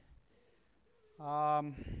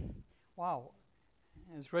Um, wow.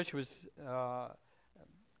 As Rich was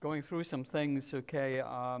going through some things, a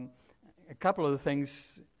couple of the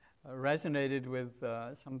things resonated with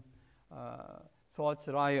some thoughts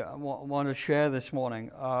that I want to share this morning.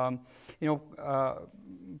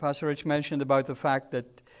 Pastor Rich mentioned about the fact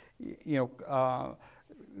that,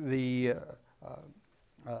 the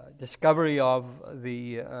discovery of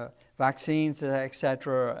the vaccines,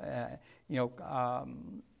 etc.,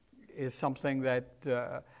 is something that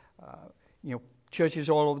churches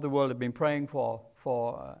all over the world have been praying for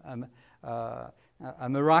a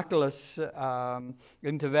miraculous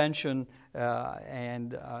intervention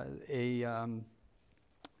and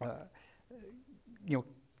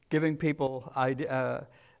giving people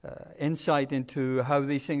insight into how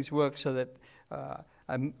these things work, so that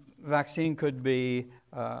a vaccine could be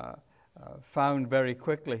found very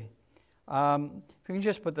quickly. If you can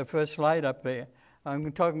just put the first slide up there.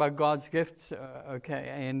 I'm talking about God's gifts,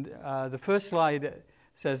 and the first slide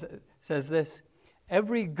says this: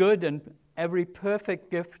 every good and every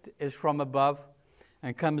perfect gift is from above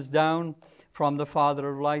and comes down from the Father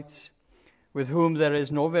of lights, with whom there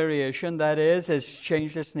is no variation, that is, his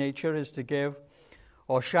changeless nature is to give,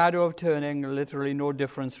 or shadow of turning, literally no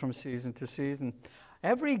difference from season to season.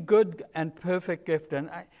 Every good and perfect gift,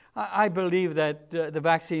 and I believe that the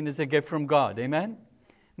vaccine is a gift from God, amen?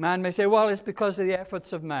 Man may say, well, it's because of the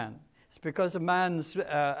efforts of man. It's because of man's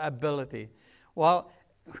ability. Well,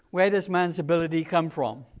 where does man's ability come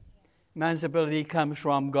from? Man's ability comes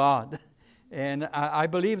from God. And I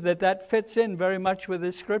believe that fits in very much with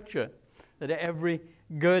this scripture, that every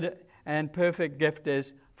good and perfect gift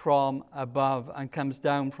is from above and comes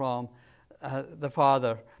down from the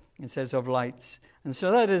Father, it says, of lights. And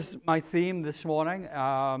so that is my theme this morning.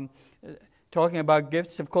 Talking about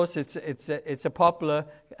gifts, of course, it's a popular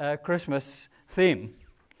Christmas theme.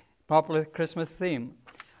 Popular Christmas theme.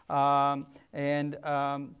 No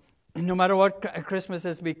matter what Christmas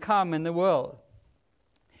has become in the world,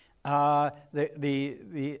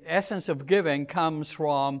 the essence of giving comes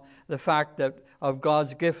from the fact that of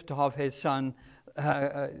God's gift of His Son,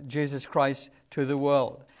 Jesus Christ, to the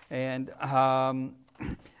world. And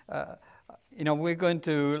we're going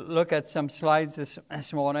to look at some slides this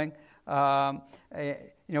morning.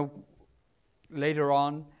 Later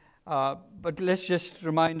on, but let's just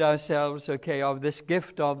remind ourselves, of this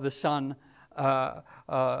gift of the Son,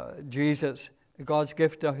 Jesus, God's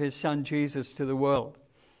gift of His Son Jesus to the world.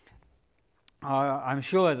 I'm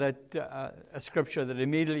sure that a scripture that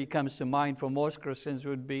immediately comes to mind for most Christians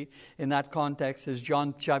would be, in that context, is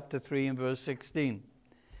John chapter 3 and verse 16.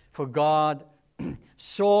 For God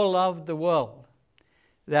so loved the world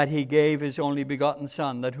that He gave His only begotten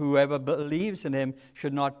Son, that whoever believes in Him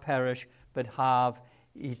should not perish, but have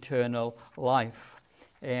eternal life.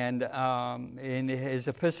 And in his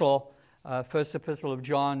epistle, first epistle of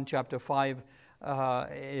John, chapter 5,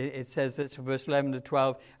 it says this, verse 11 to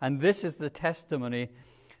 12, and this is the testimony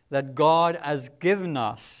that God has given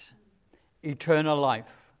us eternal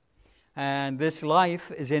life. And this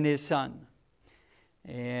life is in His Son.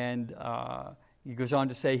 And he goes on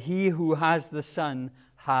to say, he who has the Son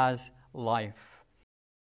has life.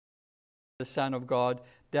 The Son of God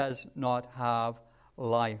does not have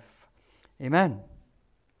life. Amen.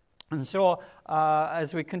 And so,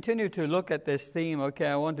 as we continue to look at this theme, I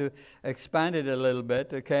want to expand it a little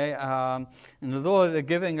bit, and although the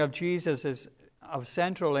giving of Jesus is of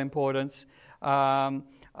central importance in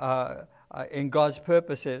God's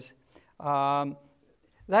purposes,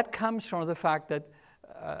 that comes from the fact that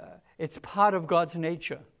it's part of God's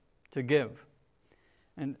nature to give.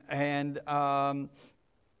 And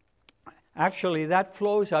actually, that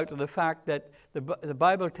flows out of the fact that the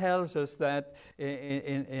Bible tells us that,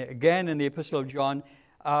 again in the Epistle of John,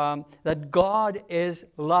 that God is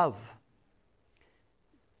love.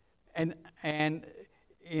 And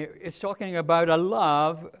it's talking about a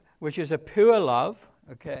love which is a pure love,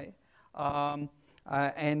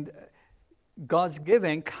 and God's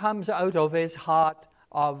giving comes out of His heart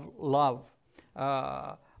of love.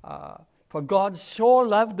 For God so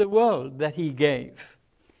loved the world that He gave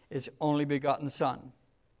His only begotten Son.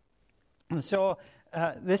 And so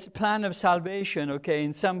this plan of salvation,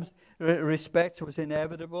 in some respects was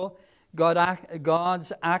inevitable.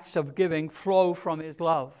 God's acts of giving flow from His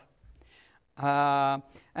love. And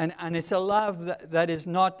it's a love that is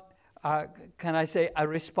not, a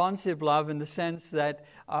responsive love, in the sense that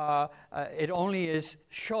it only is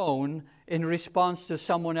shown in response to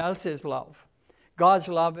someone else's love. God's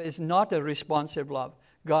love is not a responsive love.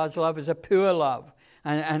 God's love is a pure love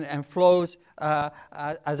and flows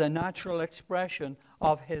as a natural expression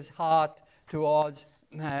of His heart towards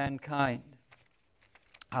mankind.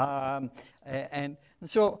 And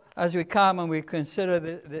so as we come and we consider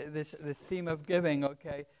the theme of giving,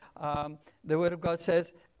 okay, the Word of God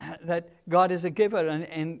says that God is a giver.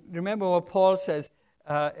 And remember what Paul says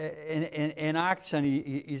in Acts, and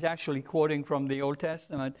he's actually quoting from the Old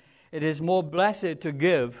Testament, it is more blessed to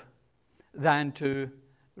give than to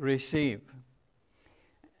receive.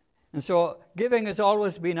 And so giving has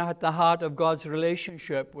always been at the heart of God's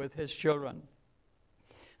relationship with his children.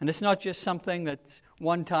 And it's not just something that's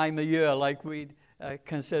one time a year like we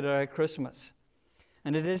consider at Christmas.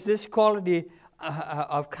 And it is this quality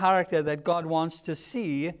of character that God wants to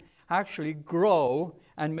see actually grow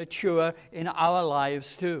and mature in our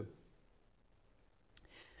lives too.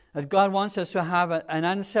 That God wants us to have an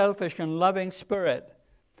unselfish and loving spirit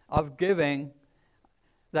of giving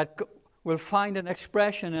that will find an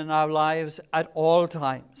expression in our lives at all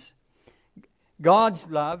times. God's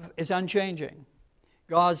love is unchanging.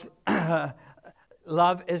 God's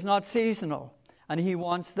love is not seasonal. And he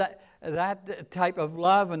wants that type of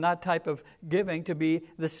love and that type of giving to be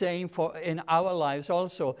the same in our lives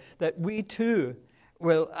also. That we too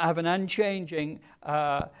will have an unchanging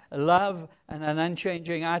love and an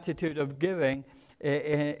unchanging attitude of giving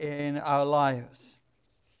in our lives.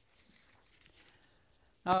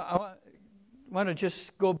 Now, I want to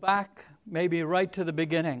just go back maybe right to the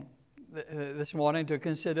beginning this morning to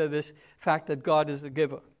consider this fact that God is the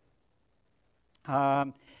giver.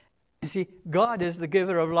 You see, God is the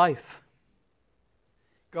giver of life.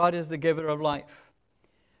 God is the giver of life.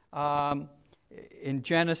 In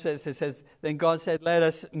Genesis, it says, then God said, let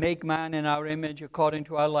us make man in our image according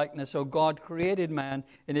to our likeness. So God created man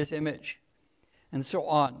in his image. And so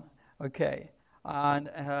on. Okay. And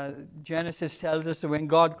Genesis tells us that when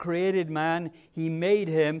God created man, he made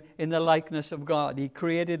him in the likeness of God. He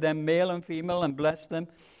created them male and female and blessed them.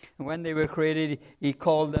 And when they were created, he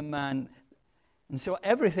called them man. And so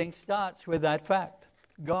everything starts with that fact.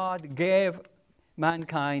 God gave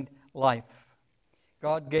mankind life.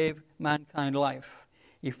 God gave mankind life.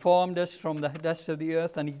 He formed us from the dust of the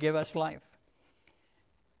earth and he gave us life.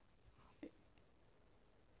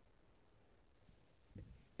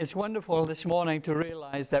 It's wonderful this morning to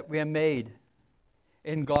realize that we are made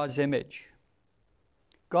in God's image.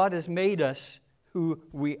 God has made us who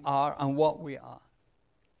we are and what we are.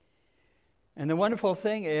 And the wonderful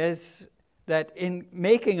thing is that in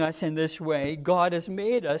making us in this way, God has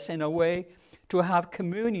made us in a way to have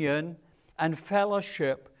communion and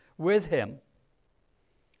fellowship with him.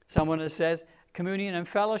 Someone says communion and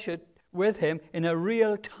fellowship with him in a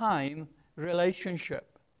real-time relationship.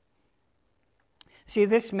 See,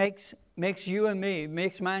 this makes you and me,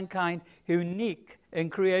 makes mankind unique in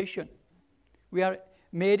creation. We are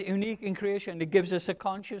made unique in creation. It gives us a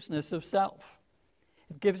consciousness of self.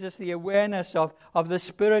 It gives us the awareness of the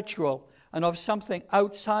spiritual and of something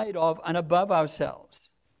outside of and above ourselves.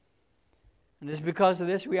 And it's because of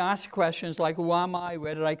this we ask questions like, who am I?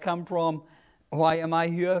 Where did I come from? Why am I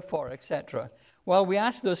here for? Etc. Well, we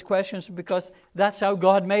ask those questions because that's how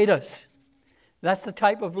God made us. That's the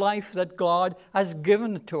type of life that God has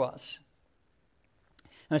given to us.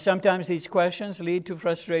 And sometimes these questions lead to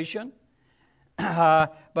frustration.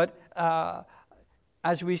 But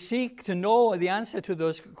as we seek to know the answer to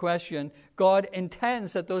those questions, God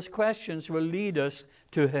intends that those questions will lead us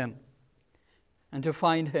to him and to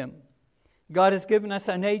find him. God has given us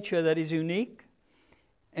a nature that is unique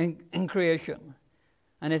in creation.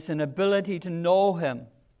 And it's an ability to know him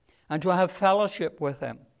and to have fellowship with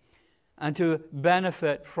him and to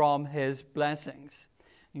benefit from his blessings.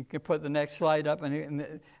 You can put the next slide up,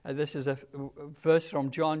 and this is a verse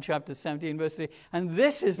from John chapter 17, verse 3. And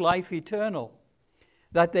this is life eternal,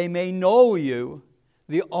 that they may know you,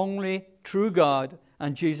 the only true God,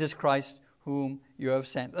 and Jesus Christ, whom you have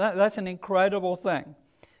sent. That's an incredible thing.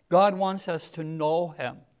 God wants us to know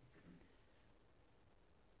him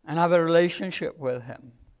and have a relationship with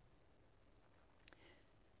him.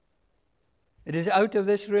 It is out of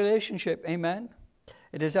this relationship, amen?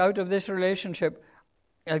 It is out of this relationship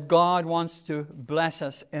that God wants to bless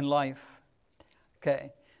us in life.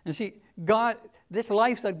 Okay. And see, God, this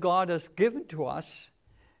life that God has given to us,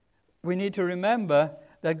 we need to remember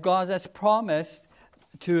that God has promised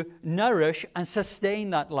to nourish and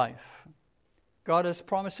sustain that life. God has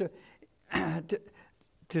promised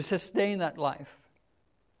to sustain that life.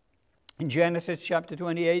 In Genesis chapter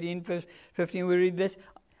 28, 15, we read this.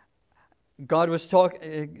 God was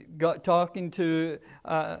talking to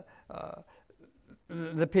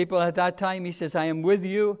the people at that time. He says, I am with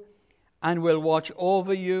you and will watch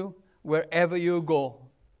over you wherever you go.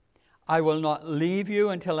 I will not leave you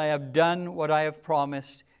until I have done what I have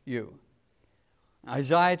promised you.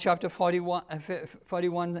 Isaiah chapter 41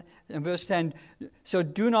 and verse 10. So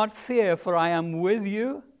do not fear, for I am with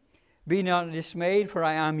you. Be not dismayed, for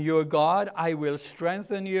I am your God. I will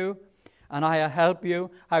strengthen you, and I will help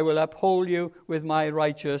you. I will uphold you with my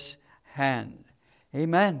righteous hand.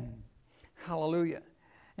 Amen. Hallelujah.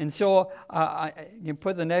 And so you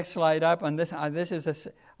put the next slide up, and this is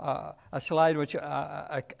a slide which,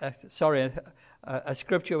 a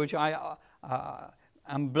scripture which I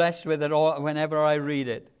am blessed with it all whenever I read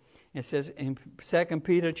it. It says in 2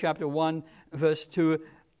 Peter chapter 1, verse 2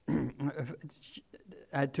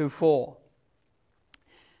 to 4.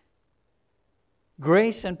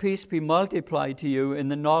 Grace and peace be multiplied to you in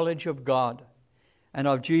the knowledge of God and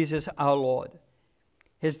of Jesus our Lord.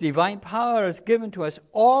 His divine power has given to us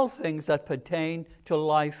all things that pertain to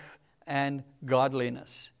life and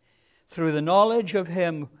godliness, through the knowledge of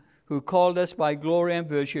him who called us by glory and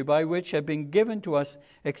virtue, by which have been given to us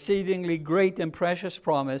exceedingly great and precious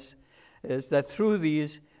promise, is that through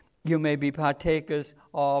these you may be partakers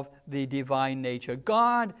of the divine nature.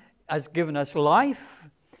 God has given us life,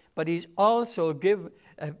 but he's also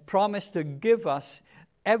promised to give us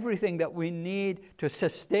everything that we need to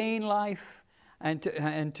sustain life and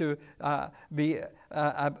to be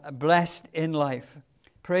blessed in life.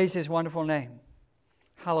 Praise his wonderful name.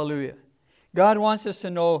 Hallelujah. God wants us to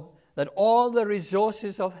know that all the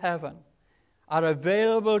resources of heaven are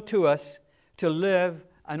available to us to live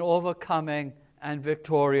an overcoming and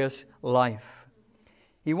victorious life.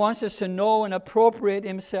 He wants us to know and appropriate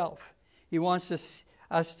himself. He wants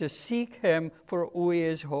us to seek him for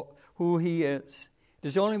who he is. It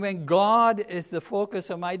is only when God is the focus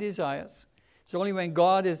of my desires, it's only when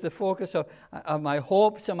God is the focus of my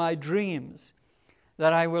hopes and my dreams,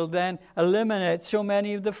 that I will then eliminate so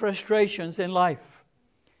many of the frustrations in life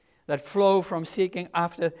that flow from seeking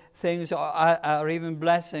after things or even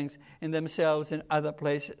blessings in themselves in other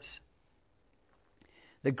places.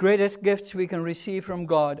 The greatest gifts we can receive from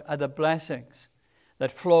God are the blessings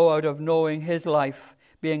that flow out of knowing his life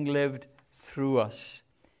being lived through us.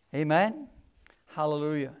 Amen?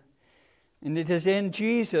 Hallelujah. And it is in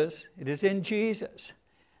Jesus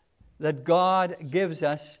that God gives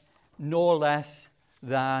us no less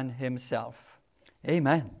than himself.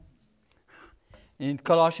 Amen. In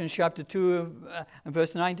Colossians chapter 2 and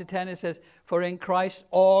verse 9 to 10 it says, for in Christ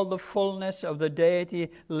all the fullness of the deity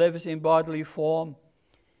lives in bodily form.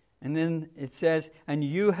 And then it says, and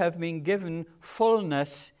you have been given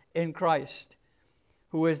fullness in Christ,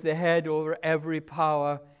 who is the head over every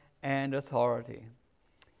power and authority.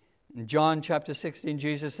 In John chapter 16,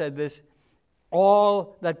 Jesus said this,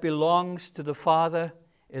 all that belongs to the Father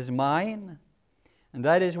is mine. And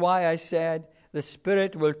that is why I said, the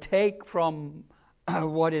Spirit will take from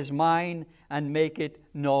what is mine and make it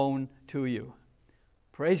known to you.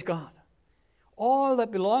 Praise God. All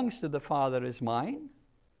that belongs to the Father is mine.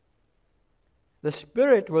 The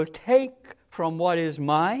Spirit will take from what is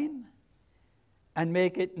mine and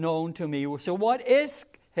make it known to me. So what is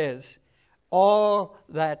his? All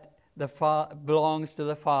that belongs to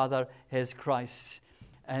the Father is Christ's.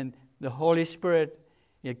 And the Holy Spirit,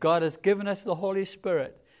 God has given us the Holy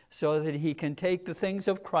Spirit so that he can take the things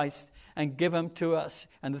of Christ and give them to us.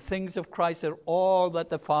 And the things of Christ are all that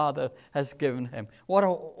the Father has given him. What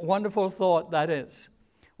a wonderful thought that is.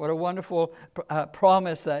 What a wonderful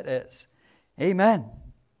promise that is. Amen.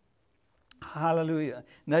 Hallelujah.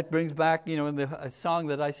 And that brings back, a song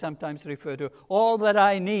that I sometimes refer to. All that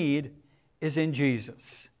I need is in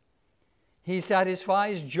Jesus. He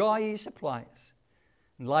satisfies, joy he supplies.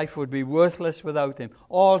 Life would be worthless without him.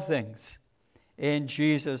 All things in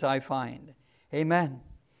Jesus I find. Amen.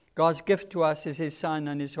 God's gift to us is his Son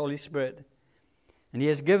and his Holy Spirit. And he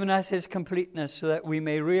has given us his completeness so that we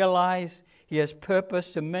may realize he has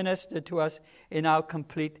purpose to minister to us in our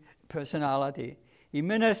complete personality. He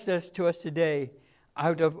ministers to us today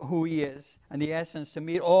out of who he is and the essence to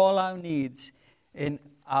meet all our needs in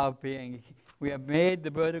our being. We have made,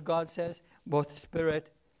 the Word of God says, both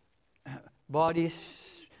spirit, body,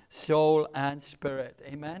 soul, and spirit.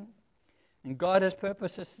 Amen? And God has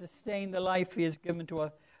purpose to sustain the life he has given to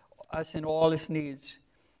us in all his needs,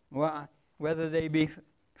 whether they be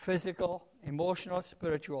physical, emotional,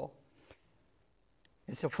 spiritual.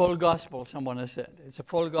 It's a full gospel, someone has said. It's a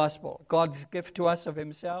full gospel. God's gift to us of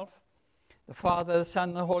himself, the Father, the Son,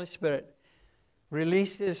 and the Holy Spirit,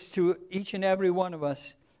 releases to each and every one of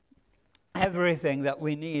us everything that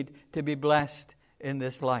we need to be blessed in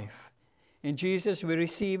this life. In Jesus, we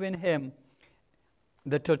receive in him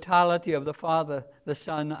the totality of the Father, the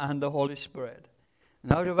Son, and the Holy Spirit.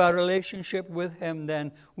 And out of our relationship with him,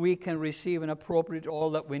 then, we can receive and appropriate all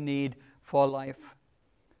that we need for life.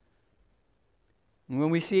 And when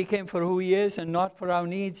we seek Him for who He is and not for our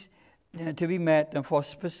needs to be met and for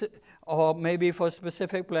maybe for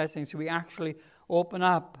specific blessings, we actually open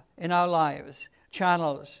up in our lives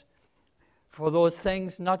channels for those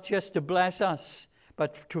things, not just to bless us,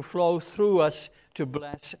 but to flow through us to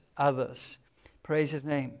bless others. Praise His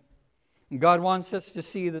name. And God wants us to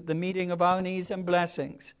see that the meeting of our needs and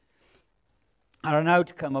blessings are an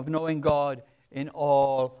outcome of knowing God in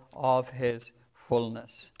all of His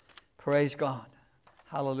fullness. Praise God.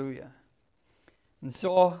 Hallelujah. And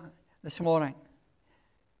so, this morning,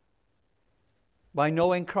 by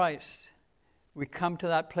knowing Christ, we come to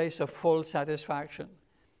that place of full satisfaction.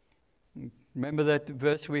 Remember that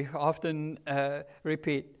verse we often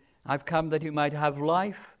repeat, I've come that you might have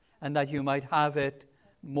life and that you might have it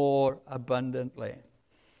more abundantly.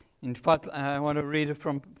 In fact, I want to read it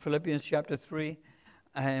from Philippians chapter 3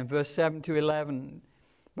 and verse 7 to 11.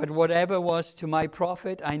 But whatever was to my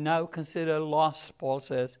profit, I now consider loss, Paul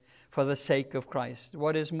says, for the sake of Christ.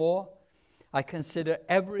 What is more, I consider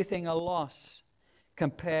everything a loss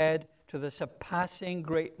compared to the surpassing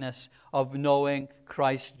greatness of knowing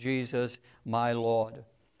Christ Jesus, my Lord,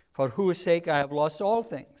 for whose sake I have lost all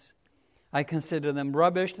things. I consider them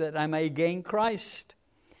rubbish that I may gain Christ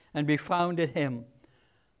and be found in Him,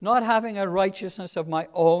 not having a righteousness of my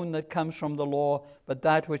own that comes from the law, but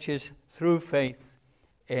that which is through faith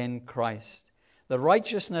in Christ. The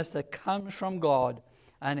righteousness that comes from God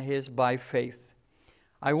and is by faith.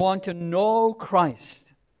 I want to know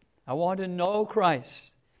Christ. I want to know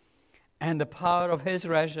Christ and the power of His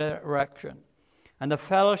resurrection and the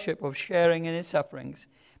fellowship of sharing in His sufferings,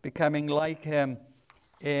 becoming like Him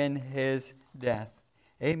in His death.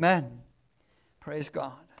 Amen. Praise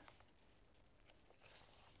God.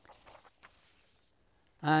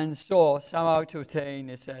 And so, somehow to attain,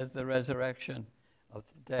 it says, the resurrection of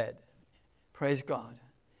the dead. Praise God.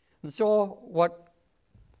 And so, what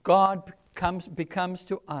God becomes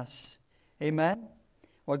to us, amen?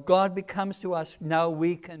 What God becomes to us, now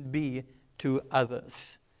we can be to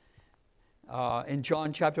others. In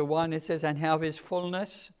John chapter 1, it says, and have His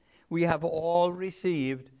fullness, we have all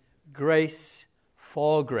received grace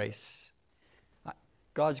for grace.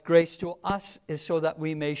 God's grace to us is so that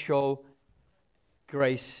we may show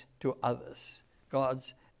grace to others.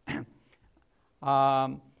 God's,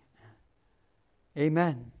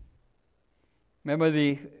 amen. Remember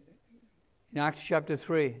in Acts chapter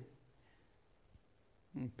 3,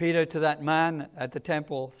 Peter to that man at the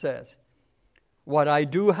temple says, what I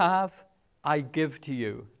do have, I give to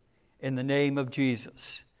you in the name of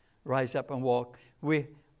Jesus. Rise up and walk. We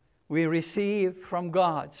receive from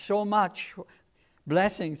God so much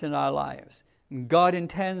blessings in our lives. And God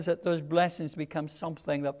intends that those blessings become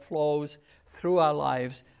something that flows through our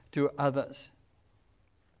lives to others.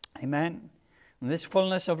 Amen. And this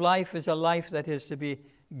fullness of life is a life that is to be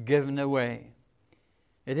given away.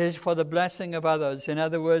 It is for the blessing of others. In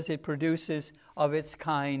other words, it produces of its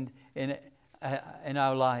kind in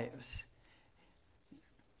our lives.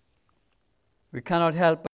 We cannot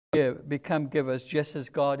help but become givers, just as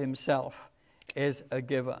God Himself is a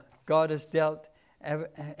giver. God has dealt,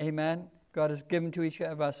 amen, God has given to each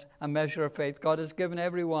of us a measure of faith. God has given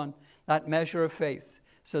everyone that measure of faith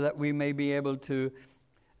so that we may be able to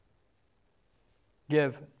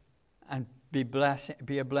give and be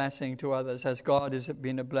a blessing to others as God has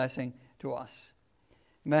been a blessing to us.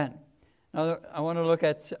 Amen. Now, I want to look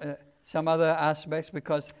at some other aspects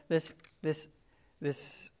because this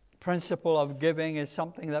principle of giving is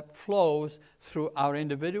something that flows through our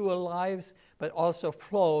individual lives, but also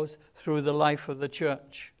flows through the life of the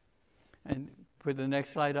church. And put the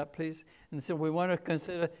next slide up, please. And so we want to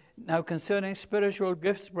consider, now concerning spiritual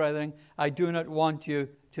gifts, brethren, I do not want you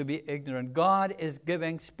to be ignorant. God is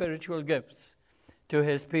giving spiritual gifts to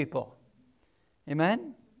His people.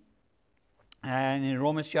 Amen? And in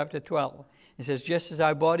Romans chapter 12, it says, just as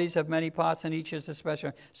our bodies have many parts and each is a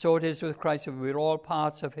special, so it is with Christ. We're all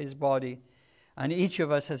parts of His body. And each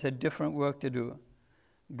of us has a different work to do.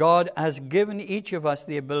 God has given each of us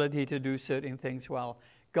the ability to do certain things well.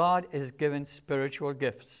 God is given spiritual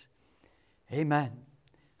gifts. Amen.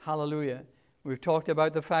 Hallelujah. We've talked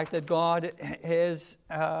about the fact that God is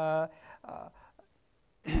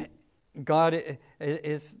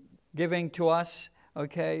giving to us,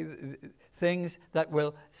 okay, things that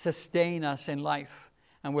will sustain us in life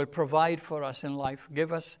and will provide for us in life,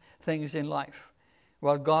 give us things in life.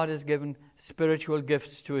 Well, God has given spiritual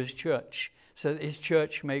gifts to His church so that His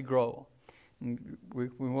church may grow. We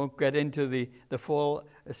won't get into the full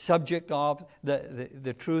subject of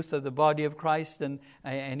the truth of the body of Christ and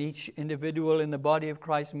each individual in the body of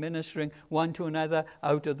Christ ministering one to another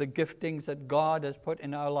out of the giftings that God has put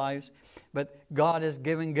in our lives. But God is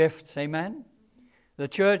giving gifts, amen? The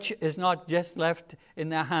church is not just left in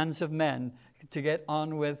the hands of men to get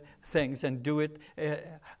on with things and do it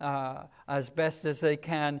as best as they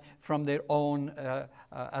can from their own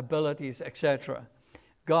abilities, etc.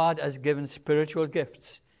 God has given spiritual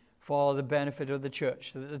gifts for the benefit of the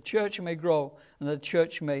church, so that the church may grow and the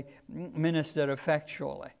church may minister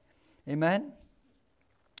effectually. Amen?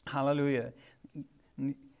 Hallelujah.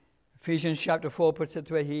 Ephesians chapter 4 puts it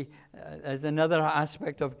where as another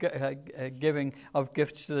aspect of giving of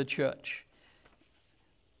gifts to the church.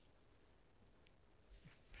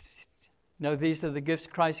 Now, these are the gifts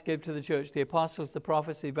Christ gave to the church: the apostles, the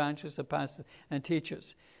prophets, the evangelists, the pastors, and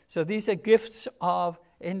teachers. So these are gifts of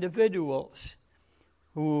individuals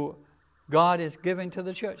who God is giving to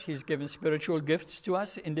the church. He's given spiritual gifts to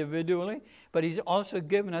us individually, but He's also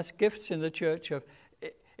given us gifts in the church of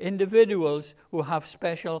individuals who have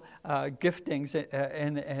special giftings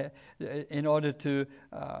in order to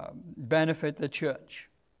benefit the church.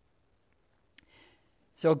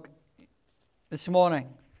 So this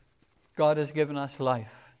morning, God has given us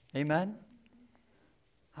life. Amen?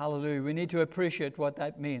 Hallelujah. We need to appreciate what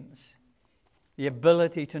that means. The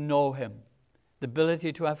ability to know Him. The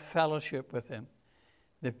ability to have fellowship with Him.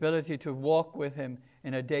 The ability to walk with Him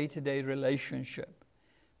in a day-to-day relationship.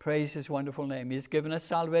 Praise His wonderful name. He has given us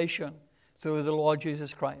salvation through the Lord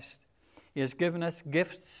Jesus Christ. He has given us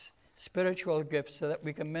gifts, spiritual gifts, so that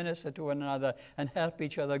we can minister to one another and help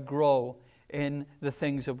each other grow in the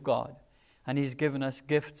things of God. And He's given us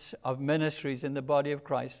gifts of ministries in the body of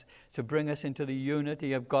Christ to bring us into the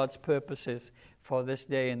unity of God's purposes for this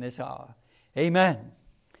day and this hour. Amen.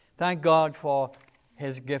 Thank God for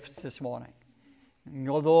His gifts this morning. And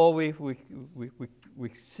although we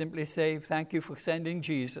simply say thank you for sending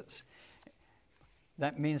Jesus,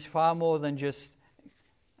 that means far more than just,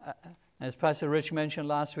 as Pastor Rich mentioned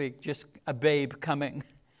last week, just a babe coming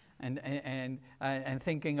and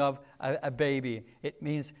thinking of a baby. It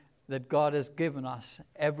means that God has given us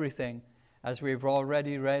everything, as we've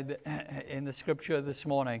already read in the scripture this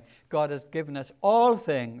morning. God has given us all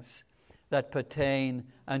things that pertain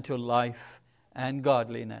unto life and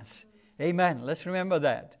godliness. Amen. Let's remember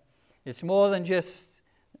that. It's more than just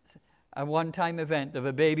a one-time event of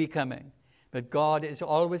a baby coming, but God is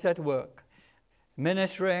always at work,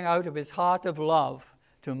 ministering out of His heart of love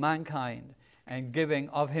to mankind and giving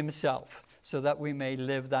of Himself so that we may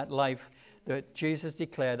live that life that Jesus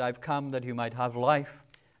declared, I've come that you might have life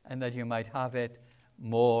and that you might have it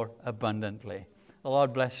more abundantly. The Lord bless you.